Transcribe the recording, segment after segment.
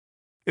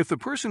If the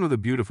person with a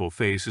beautiful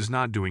face is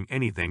not doing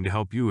anything to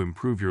help you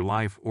improve your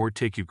life or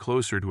take you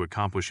closer to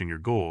accomplishing your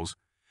goals,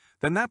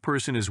 then that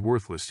person is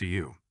worthless to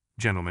you.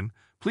 Gentlemen,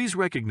 please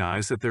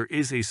recognize that there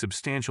is a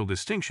substantial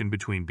distinction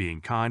between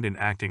being kind and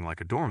acting like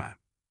a doormat.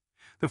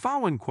 The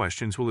following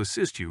questions will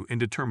assist you in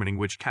determining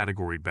which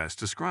category best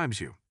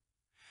describes you.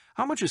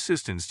 How much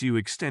assistance do you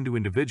extend to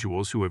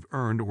individuals who have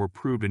earned or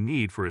proved a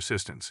need for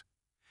assistance?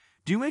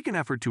 Do you make an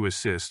effort to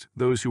assist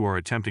those who are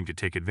attempting to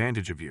take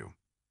advantage of you?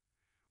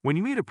 When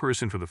you meet a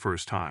person for the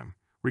first time,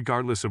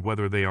 regardless of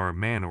whether they are a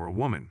man or a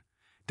woman,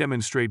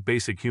 demonstrate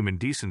basic human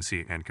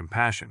decency and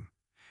compassion.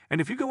 And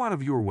if you go out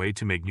of your way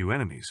to make new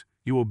enemies,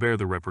 you will bear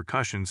the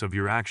repercussions of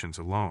your actions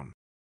alone.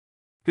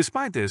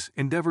 Despite this,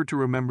 endeavor to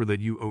remember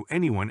that you owe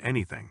anyone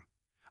anything.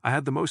 I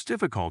had the most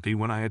difficulty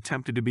when I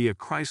attempted to be a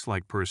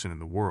Christ-like person in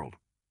the world.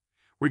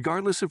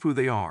 Regardless of who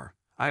they are,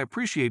 I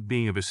appreciate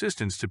being of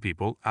assistance to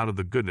people out of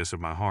the goodness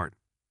of my heart.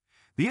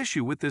 The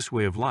issue with this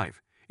way of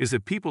life is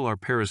that people are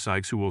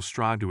parasites who will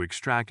strive to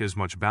extract as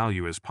much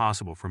value as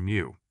possible from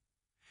you.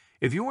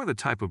 If you are the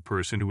type of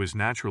person who is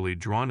naturally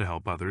drawn to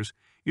help others,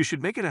 you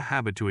should make it a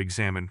habit to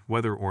examine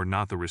whether or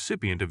not the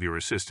recipient of your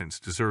assistance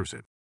deserves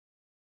it.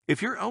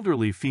 If your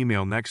elderly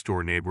female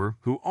next-door neighbor,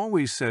 who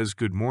always says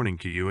good morning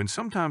to you and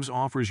sometimes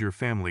offers your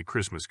family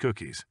Christmas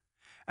cookies,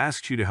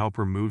 asks you to help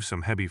her move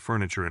some heavy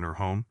furniture in her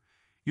home,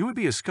 you would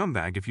be a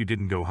scumbag if you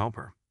didn't go help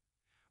her.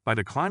 By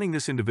declining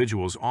this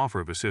individual's offer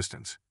of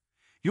assistance,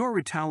 you are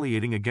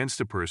retaliating against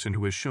a person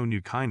who has shown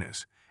you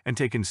kindness and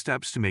taken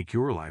steps to make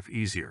your life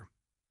easier.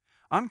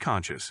 I'm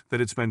conscious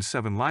that it's been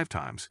 7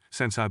 lifetimes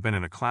since I've been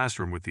in a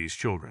classroom with these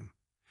children,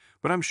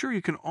 but I'm sure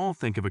you can all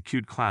think of a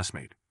cute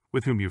classmate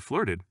with whom you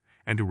flirted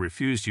and who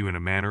refused you in a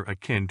manner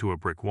akin to a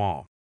brick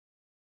wall.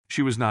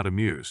 She was not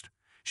amused.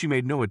 She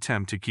made no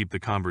attempt to keep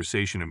the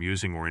conversation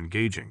amusing or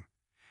engaging,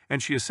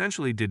 and she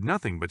essentially did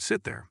nothing but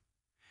sit there.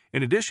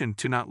 In addition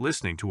to not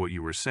listening to what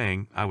you were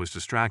saying, I was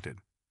distracted.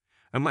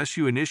 Unless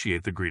you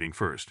initiate the greeting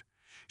first,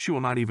 she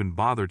will not even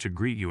bother to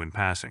greet you in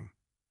passing.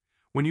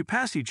 When you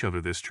pass each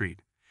other this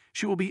treat,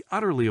 she will be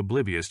utterly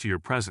oblivious to your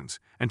presence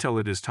until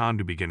it is time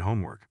to begin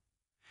homework.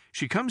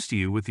 She comes to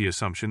you with the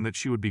assumption that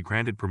she would be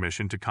granted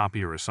permission to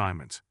copy her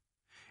assignments.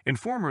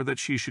 Inform her that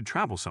she should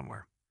travel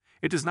somewhere.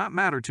 It does not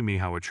matter to me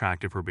how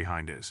attractive her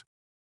behind is.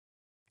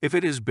 If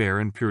it is bare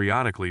and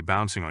periodically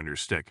bouncing on your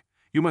stick,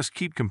 you must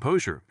keep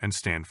composure and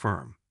stand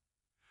firm.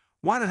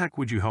 Why the heck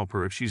would you help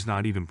her if she's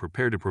not even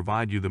prepared to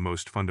provide you the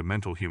most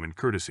fundamental human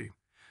courtesy,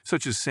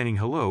 such as saying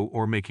hello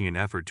or making an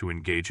effort to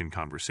engage in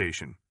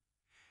conversation?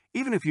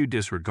 Even if you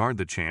disregard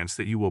the chance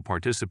that you will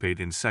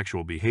participate in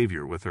sexual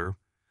behavior with her,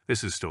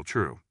 this is still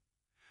true.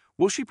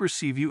 Will she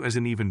perceive you as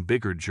an even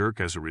bigger jerk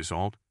as a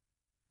result?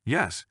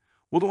 Yes.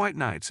 Will the white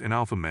knights and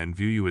alpha men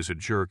view you as a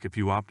jerk if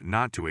you opt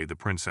not to aid the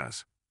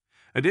princess?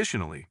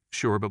 Additionally,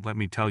 sure, but let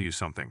me tell you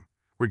something.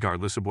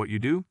 Regardless of what you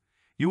do,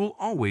 you will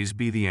always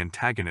be the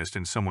antagonist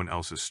in someone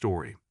else's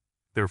story.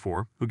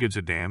 Therefore, who gives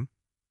a damn?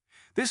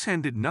 This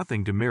hen did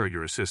nothing to merit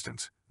your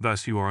assistance,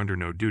 thus you are under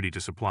no duty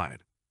to supply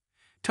it.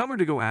 Tell her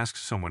to go ask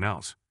someone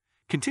else.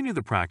 Continue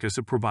the practice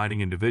of providing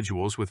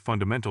individuals with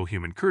fundamental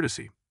human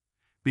courtesy.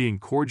 Being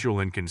cordial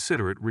and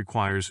considerate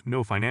requires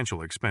no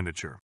financial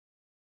expenditure.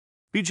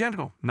 Be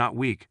gentle, not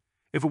weak.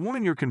 If a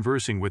woman you're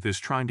conversing with is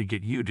trying to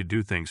get you to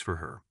do things for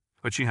her,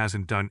 but she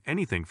hasn't done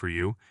anything for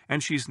you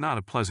and she's not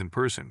a pleasant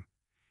person,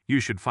 you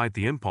should fight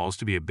the impulse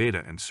to be a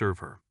beta and serve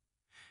her.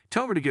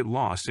 Tell her to get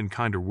lost in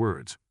kinder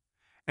words.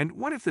 And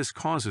what if this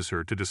causes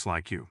her to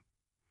dislike you?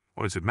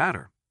 What does it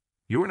matter?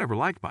 You were never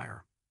liked by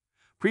her.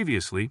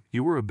 Previously,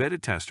 you were a beta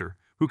tester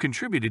who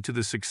contributed to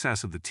the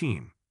success of the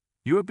team.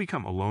 You have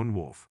become a lone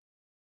wolf.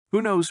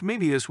 Who knows,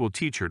 maybe this will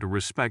teach her to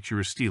respect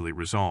your steely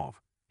resolve.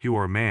 You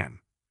are a man.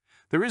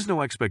 There is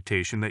no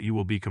expectation that you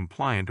will be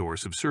compliant or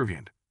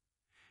subservient.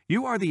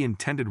 You are the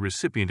intended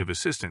recipient of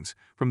assistance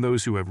from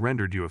those who have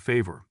rendered you a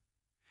favor.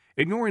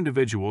 Ignore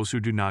individuals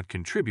who do not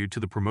contribute to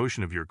the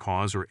promotion of your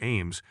cause or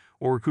aims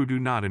or who do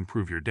not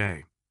improve your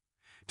day.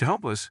 To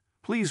help us,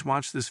 please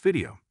watch this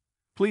video.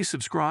 Please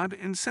subscribe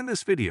and send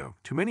this video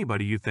to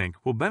anybody you think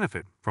will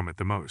benefit from it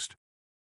the most.